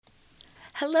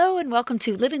Hello and welcome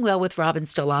to Living Well with Robin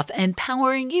Stoloff,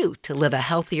 empowering you to live a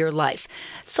healthier life.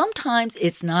 Sometimes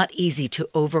it's not easy to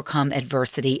overcome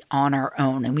adversity on our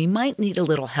own, and we might need a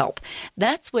little help.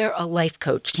 That's where a life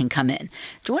coach can come in.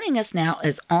 Joining us now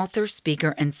is author,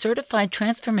 speaker, and certified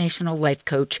transformational life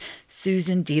coach,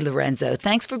 Susan DiLorenzo.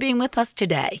 Thanks for being with us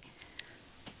today.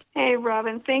 Hey,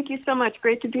 Robin. Thank you so much.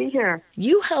 Great to be here.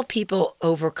 You help people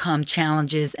overcome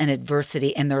challenges and adversity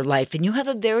in their life, and you have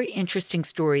a very interesting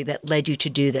story that led you to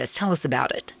do this. Tell us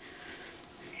about it.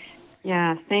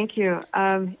 Yeah, thank you.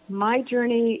 My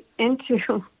journey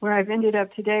into where I've ended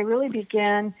up today really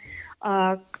began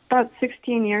about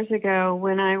 16 years ago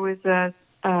when I was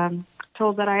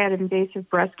told that I had invasive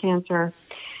breast cancer,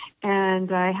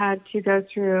 and I had to go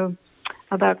through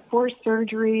about 4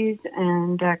 surgeries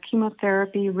and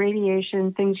chemotherapy,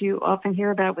 radiation, things you often hear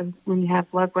about when you have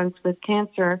loved ones with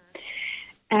cancer.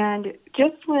 And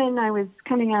just when I was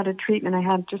coming out of treatment, I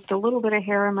had just a little bit of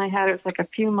hair in my head. It was like a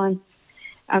few months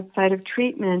outside of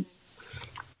treatment.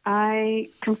 I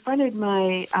confronted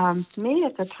my mate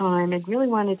at the time and really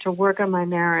wanted to work on my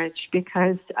marriage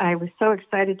because I was so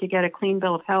excited to get a clean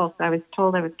bill of health. I was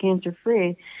told I was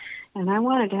cancer-free, and I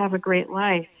wanted to have a great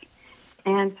life.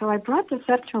 And so I brought this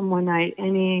up to him one night,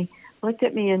 and he looked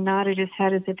at me and nodded his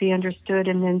head as if he understood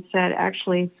and then said,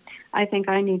 actually, I think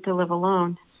I need to live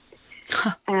alone.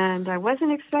 And I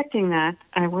wasn't expecting that.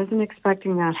 I wasn't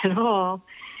expecting that at all.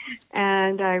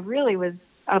 And I really was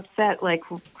upset. Like,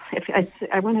 if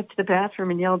I went up to the bathroom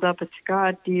and yelled up at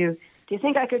God, do you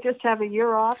think I could just have a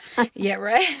year off? Yeah,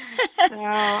 right?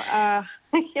 Yeah.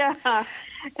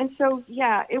 And so,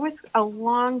 yeah, it was a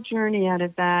long journey out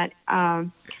of that.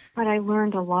 But I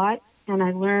learned a lot, and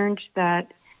I learned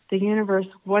that the universe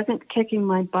wasn't kicking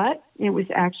my butt. It was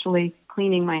actually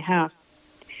cleaning my house.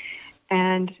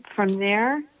 And from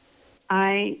there,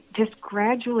 I just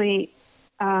gradually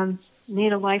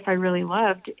made a life I really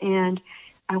loved, and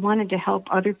I wanted to help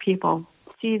other people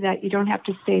see that you don't have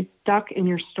to stay stuck in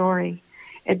your story.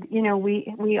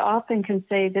 We often can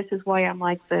say, this is why I'm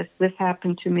like this. This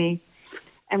happened to me.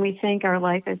 And we think our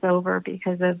life is over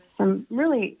because of some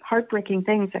really heartbreaking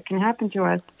things that can happen to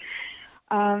us.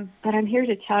 But I'm here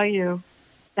to tell you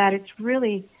that it's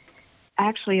really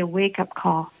actually a wake-up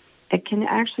call. It can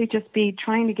actually just be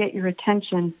trying to get your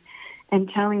attention and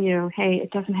telling you, hey,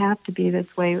 it doesn't have to be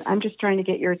this way. I'm just trying to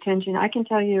get your attention. I can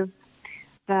tell you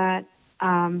that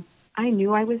I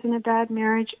knew I was in a bad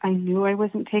marriage. I knew I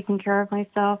wasn't taking care of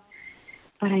myself.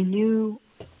 But I knew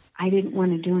I didn't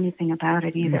want to do anything about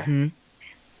it either. Mm-hmm.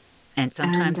 And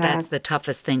sometimes that's the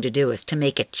toughest thing to do, is to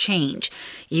make a change.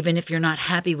 Even if you're not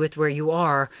happy with where you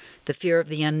are, the fear of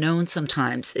the unknown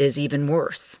sometimes is even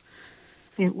worse.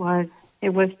 It was. It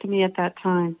was to me at that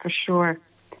time, for sure.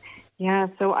 Yeah,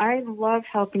 so I love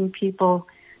helping people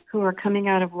who are coming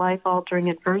out of life-altering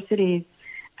adversities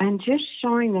and just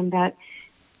showing them that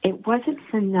it wasn't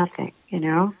for nothing,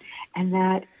 and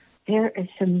that there is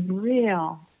some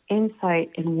real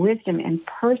insight and wisdom and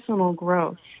personal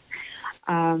growth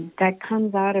that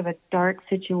comes out of a dark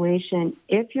situation.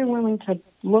 If you're willing to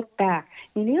look back,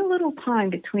 you need a little time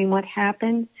between what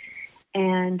happened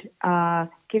and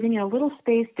giving you a little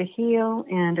space to heal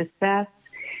and assess.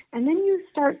 And then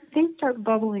things start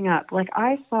bubbling up. Like,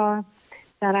 I saw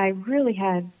that I really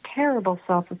had terrible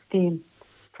self-esteem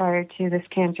prior to this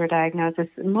cancer diagnosis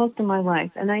most of my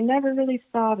life. And I never really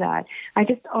saw that. I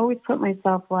just always put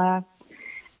myself last.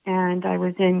 And I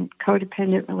was in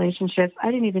codependent relationships.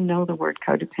 I didn't even know the word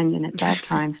codependent at that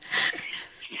time.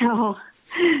 So,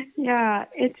 yeah,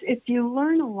 it's you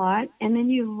learn a lot, and then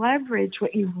you leverage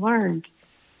what you've learned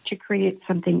to create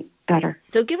something better.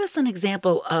 So give us an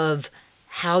example of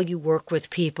how you work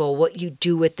with people, what you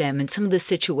do with them, and some of the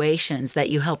situations that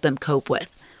you help them cope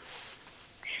with.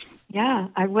 Yeah,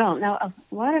 I will. Now, a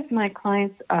lot of my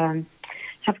clients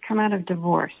have come out of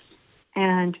divorce,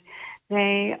 and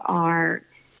they are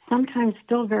sometimes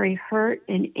still very hurt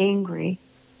and angry,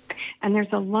 and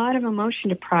there's a lot of emotion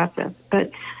to process.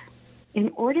 But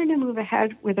in order to move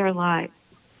ahead with our lives,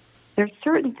 there's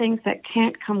certain things that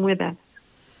can't come with us.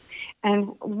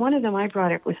 And one of them I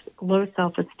brought up was low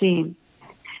self-esteem.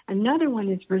 Another one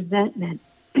is resentment.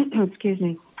 Excuse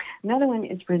me. Another one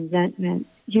is resentment.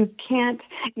 You can't,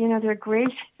 there's a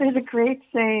great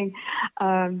saying,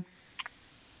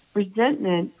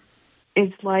 resentment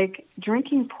is like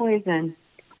drinking poison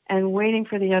and waiting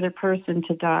for the other person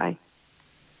to die.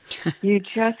 You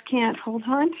just can't hold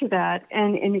on to that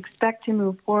and expect to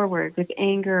move forward with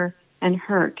anger and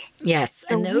hurt. Yes,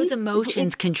 and those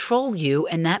emotions control you,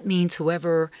 and that means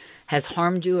whoever has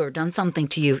harmed you or done something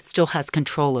to you still has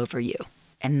control over you.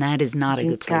 And that is not a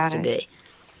good place to be.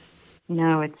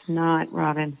 No, it's not,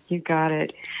 Robin. You got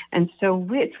it. And so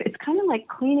it's kind of like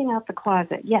cleaning out the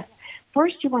closet. Yes,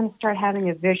 first you want to start having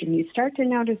a vision. You start to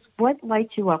notice what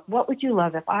lights you up. What would you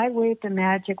love if I waved a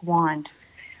magic wand?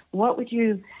 What would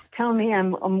you tell me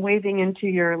I'm waving into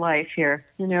your life here,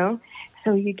 you know?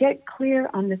 So you get clear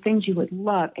on the things you would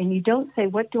love, and you don't say,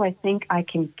 what do I think I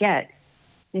can get,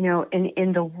 you know,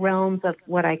 in the realms of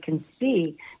what I can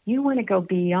see. You want to go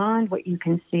beyond what you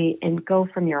can see and go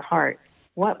from your heart.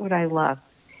 What would I love?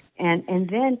 And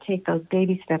then take those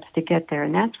baby steps to get there.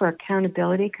 And that's where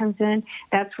accountability comes in.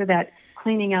 That's where that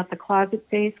cleaning out the closet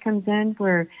phase comes in,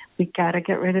 where we got to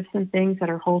get rid of some things that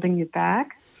are holding you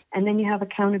back. And then you have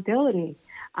accountability.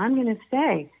 I'm going to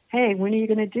say, hey, when are you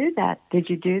going to do that? Did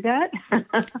you do that?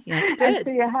 Yeah, that's good. And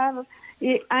so you have,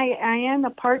 I am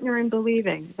a partner in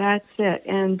believing. That's it.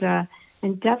 And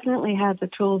definitely have the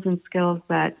tools and skills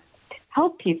that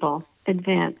help people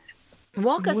advance.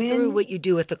 Walk us through what you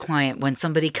do with the client when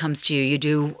somebody comes to you. You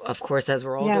do, of course, as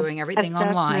we're all doing everything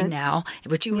online now,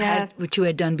 what you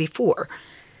had done before.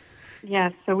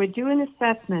 Yes. So we do an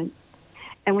assessment,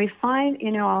 and we find,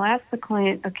 I'll ask the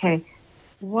client, okay,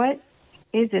 what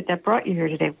is it that brought you here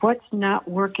today? What's not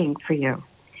working for you?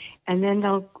 And then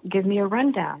they'll give me a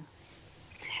rundown.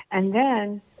 And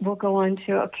then we'll go on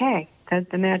to, okay, that's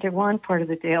the magic wand part of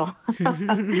the deal,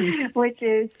 which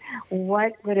is,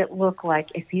 what would it look like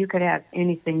if you could have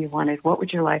anything you wanted? What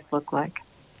would your life look like?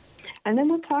 And then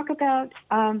we'll talk about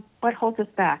what holds us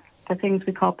back, the things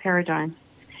we call paradigms,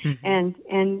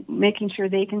 and making sure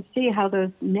they can see how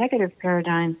those negative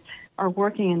paradigms are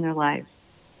working in their lives.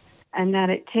 And that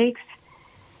it takes,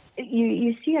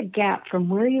 you see a gap from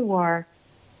where you are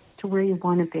to where you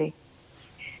want to be.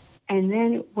 And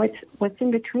then what's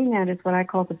in between that is what I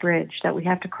call the bridge that we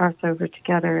have to cross over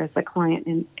together as a client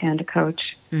and a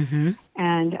coach. Mm-hmm.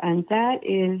 And that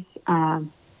is,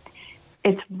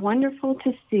 it's wonderful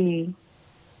to see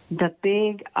the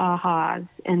big ahas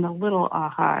and the little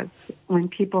ahas when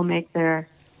people make their,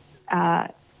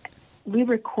 we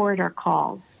record our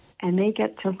calls and they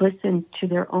get to listen to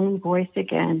their own voice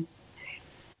again,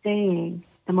 saying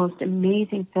the most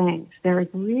amazing things. They're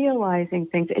realizing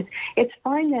things. It's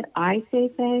fine that I say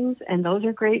things, and those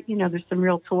are great. There's some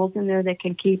real tools in there they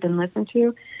can keep and listen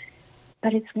to.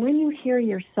 But it's when you hear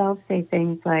yourself say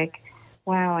things like,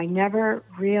 wow, I never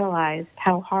realized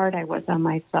how hard I was on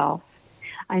myself.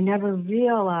 I never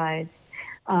realized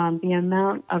the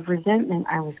amount of resentment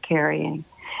I was carrying.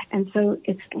 And so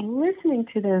it's listening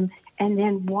to them and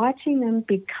then watching them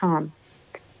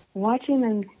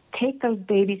take those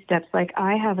baby steps. Like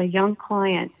I have a young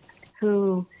client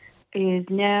who is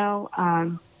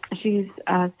now, she's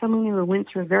someone who went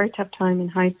through a very tough time in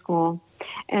high school.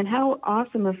 And how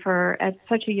awesome of her at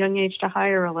such a young age to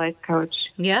hire a life coach.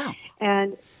 Yeah.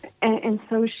 And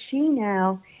so she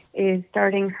now is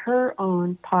starting her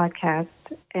own podcast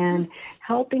and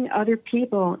helping other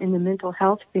people in the mental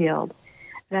health field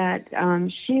that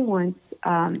she once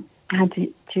had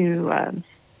to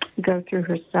go through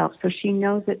herself. So she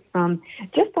knows it from,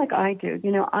 just like I do.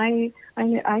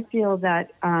 I feel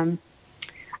that I'm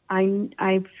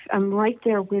right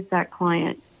there with that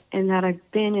client, and that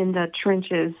I've been in the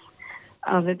trenches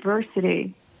of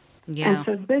adversity. Yeah. And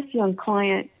so this young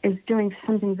client is doing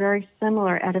something very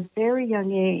similar at a very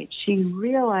young age. She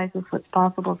realizes what's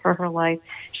possible for her life.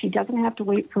 She doesn't have to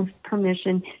wait for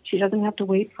permission. She doesn't have to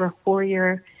wait for a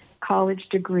 4-year college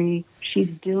degree. She's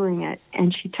doing it,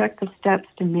 and she took the steps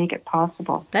to make it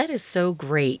possible. That is so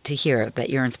great to hear that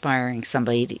you're inspiring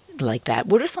somebody like that.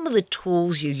 What are some of the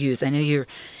tools you use? I know you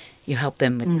help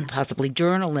them with possibly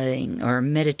journaling or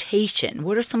meditation.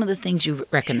 What are some of the things you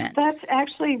recommend? That's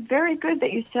actually very good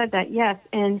that you said that, yes.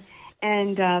 And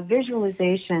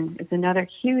visualization is another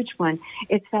huge one.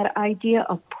 It's that idea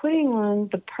of putting on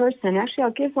the person. Actually,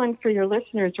 I'll give one for your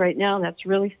listeners right now that's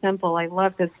really simple. I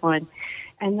love this one.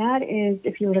 And that is,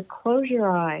 if you were to close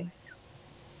your eyes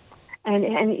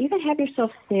and even have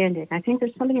yourself standing. I think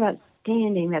there's something about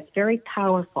standing that's very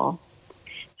powerful.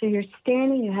 So you're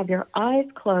standing, you have your eyes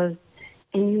closed,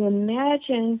 and you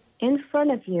imagine in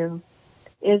front of you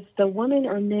is the woman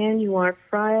or man you are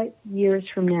 5 years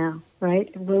from now,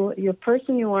 right? Your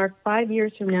person you are 5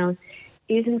 years from now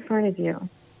is in front of you.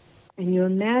 And you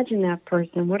imagine that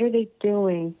person. What are they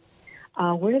doing?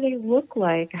 What do they look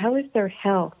like? How is their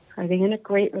health? Are they in a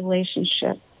great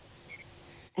relationship?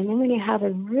 And then when you have a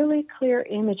really clear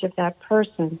image of that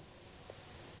person,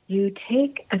 you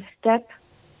take a step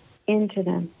into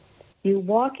them. You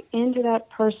walk into that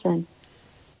person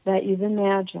that you've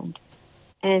imagined,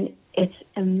 and it's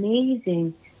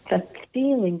amazing the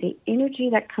feeling, the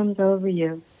energy that comes over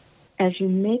you as you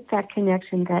make that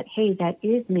connection that, hey, that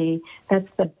is me, that's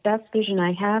the best vision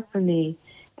I have for me,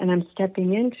 and I'm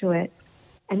stepping into it,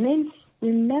 and then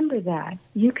remember that.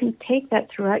 You can take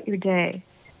that throughout your day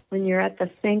when you're at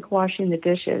the sink washing the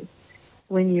dishes,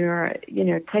 when you're,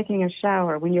 taking a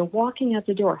shower, when you're walking out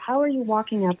the door. How are you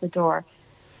walking out the door?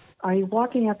 Are you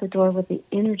walking out the door with the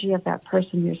energy of that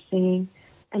person you're seeing?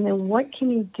 And then what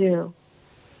can you do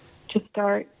to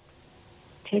start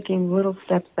taking little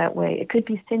steps that way? It could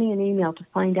be sending an email to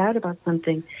find out about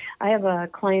something. I have a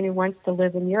client who wants to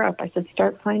live in Europe. I said,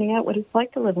 start finding out what it's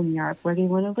like to live in Europe. Where do you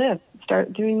want to live?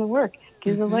 Start doing the work.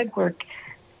 Do the legwork.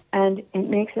 And it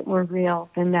makes it more real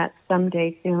than that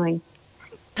someday feeling.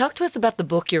 Talk to us about the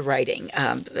book you're writing.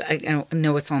 I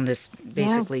know it's on this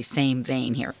basically same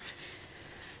vein here.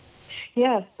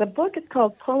 Yes, the book is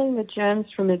called Pulling the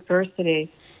Gems from Adversity.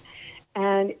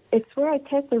 And it's where I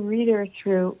take the reader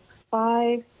through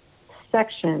 5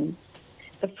 sections.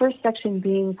 The first section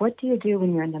being, what do you do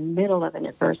when you're in the middle of an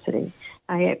adversity?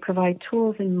 I provide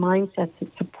tools and mindsets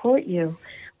that support you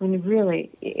when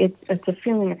really it's a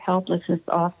feeling of helplessness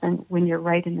often when you're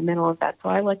right in the middle of that. So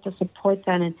I like to support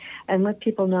that and let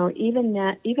people know even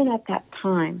at that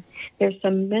time, there's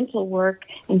some mental work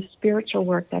and spiritual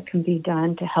work that can be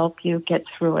done to help you get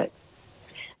through it.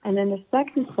 And then the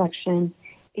second section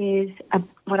is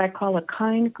what I call a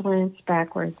kind glance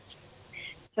backwards.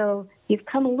 So you've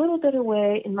come a little bit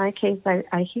away. In my case,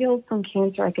 I healed from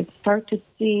cancer. I could start to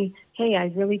see, hey,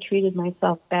 I really treated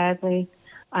myself badly.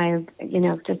 I,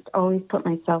 just always put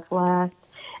myself last.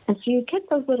 And so you get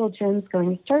those little gems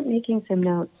going. You start making some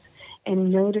notes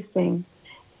and noticing.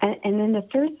 And then the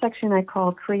third section I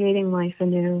call Creating Life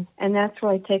Anew. And that's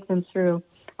where I take them through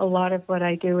a lot of what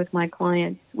I do with my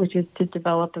clients, which is to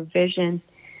develop a vision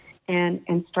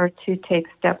and start to take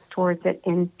steps towards it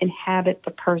and inhabit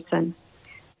the person.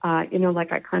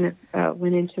 Like I kind of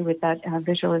went into with that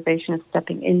visualization of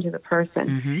stepping into the person.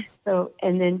 Mm-hmm. So,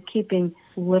 and then keeping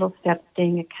little steps,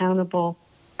 staying accountable.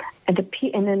 And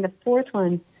then the fourth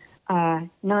one,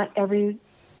 not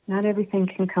everything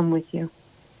can come with you,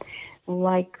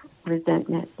 like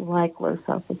resentment, like low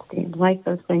self-esteem, like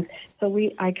those things. So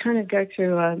I kind of go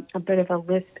through a bit of a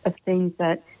list of things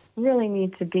that really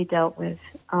need to be dealt with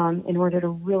in order to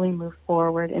really move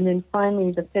forward. And then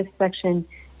finally, the fifth section,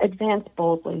 advance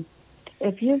boldly.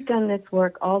 If you've done this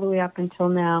work all the way up until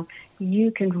now,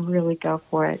 you can really go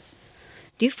for it.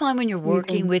 Do you find when you're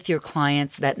working with your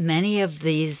clients that many of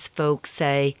these folks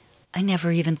say, I never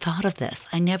even thought of this.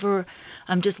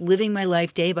 I'm just living my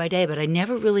life day by day, but I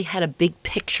never really had a big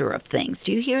picture of things.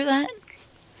 Do you hear that?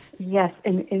 Yes,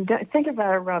 and think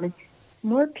about it, Robin.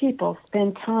 More people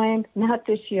spend time, not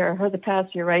this year or the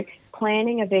past year, right,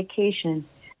 planning a vacation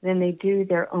than they do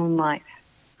their own life.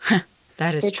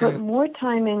 That is true. They put more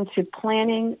time into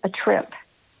planning a trip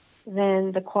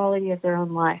than the quality of their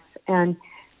own life. And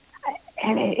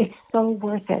it's so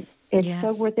worth it. It's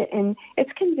so worth it. And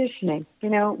it's conditioning.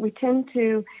 We tend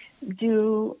to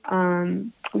do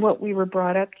what we were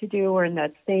brought up to do, or in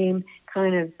that same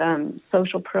kind of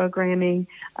social programming,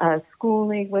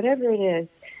 schooling, whatever it is.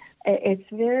 It's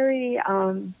very,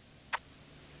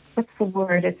 what's the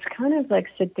word? It's kind of like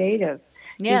sedative.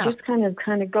 Yeah. You just kind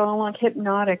of go along,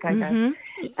 hypnotic, I guess.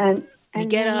 And you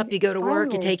get up, you go to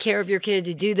work, you take care of your kids,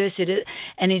 you do this,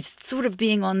 and it's sort of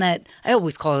being on that, I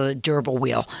always call it a gerbil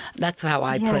wheel. That's how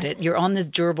I put it. You're on this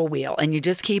gerbil wheel, and you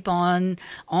just keep on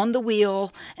the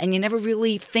wheel, and you never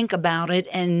really think about it,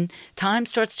 and time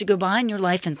starts to go by in your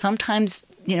life, and sometimes,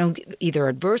 either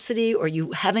adversity or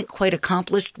you haven't quite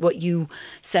accomplished what you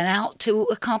set out to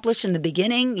accomplish in the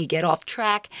beginning, you get off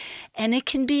track, and it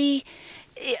can be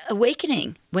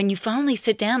awakening when you finally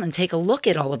sit down and take a look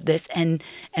at all of this and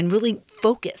really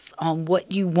focus on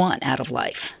what you want out of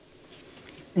life.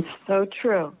 It's so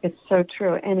true. It's so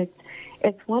true. And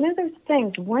it's one of those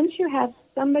things, once you have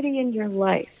somebody in your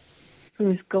life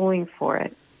who's going for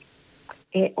it,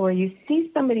 or you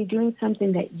see somebody doing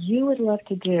something that you would love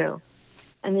to do,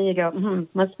 and then you go,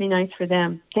 must be nice for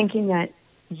them, thinking that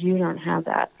you don't have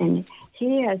that. And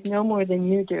he has no more than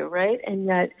you do, right? And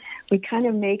that we kind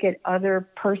of make it other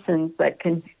persons that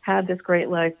can have this great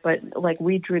life, but like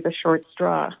we drew the short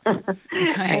straw. Right.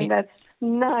 And that's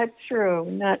not true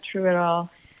at all.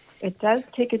 It does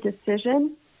take a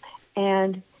decision,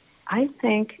 and I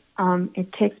think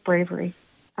it takes bravery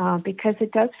because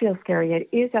it does feel scary. It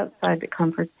is outside the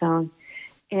comfort zone.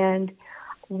 And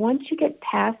once you get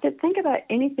past it, think about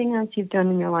anything else you've done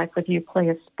in your life, whether you play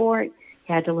a sport,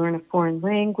 you had to learn a foreign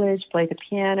language, play the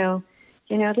piano.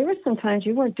 There were some times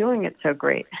you weren't doing it so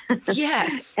great.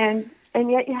 Yes. And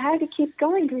and yet you had to keep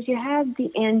going because you had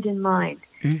the end in mind.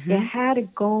 You had a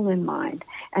goal in mind.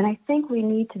 And I think we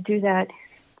need to do that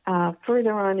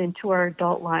further on into our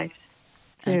adult lives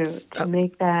to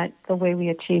make that the way we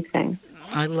achieve things.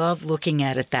 I love looking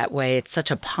at it that way. It's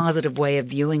such a positive way of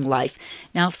viewing life.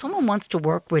 Now, if someone wants to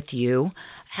work with you,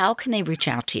 how can they reach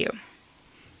out to you?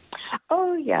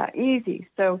 Oh, yeah, easy.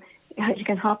 So you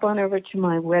can hop on over to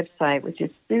my website, which is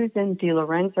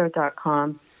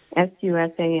SusanDeLorenzo.com,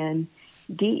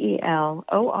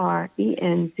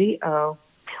 SusanDeLorenzo,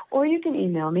 or you can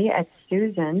email me at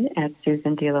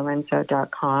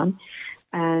Susan@SusanDeLorenzo.com.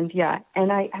 And I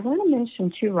want to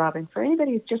mention too, Robin, for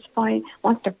anybody who just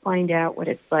wants to find out what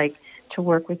it's like to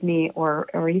work with me or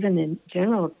even in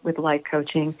general with life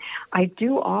coaching, I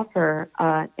do offer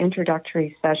an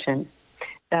introductory session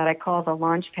that I call the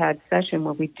Launchpad session,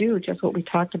 where we do just what we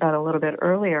talked about a little bit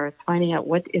earlier. It's finding out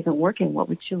what isn't working, what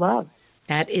would you love.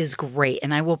 That is great.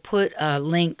 And I will put a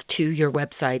link to your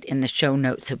website in the show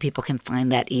notes so people can find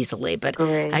that easily. But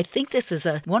great. I think this is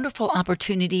a wonderful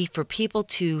opportunity for people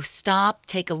to stop,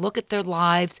 take a look at their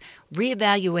lives,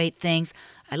 reevaluate things.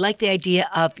 I like the idea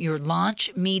of your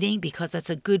launch meeting because that's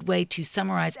a good way to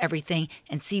summarize everything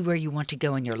and see where you want to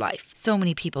go in your life. So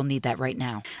many people need that right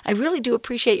now. I really do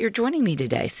appreciate your joining me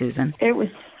today, Susan. It was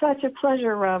such a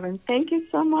pleasure, Robin. Thank you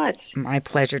so much. My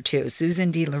pleasure, too.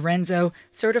 Susan DeLorenzo,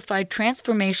 certified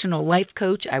transformational life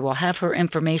coach. I will have her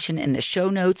information in the show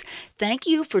notes. Thank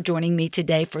you for joining me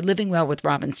today for Living Well with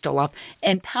Robin Stoloff,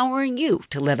 empowering you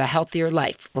to live a healthier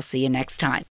life. We'll see you next time.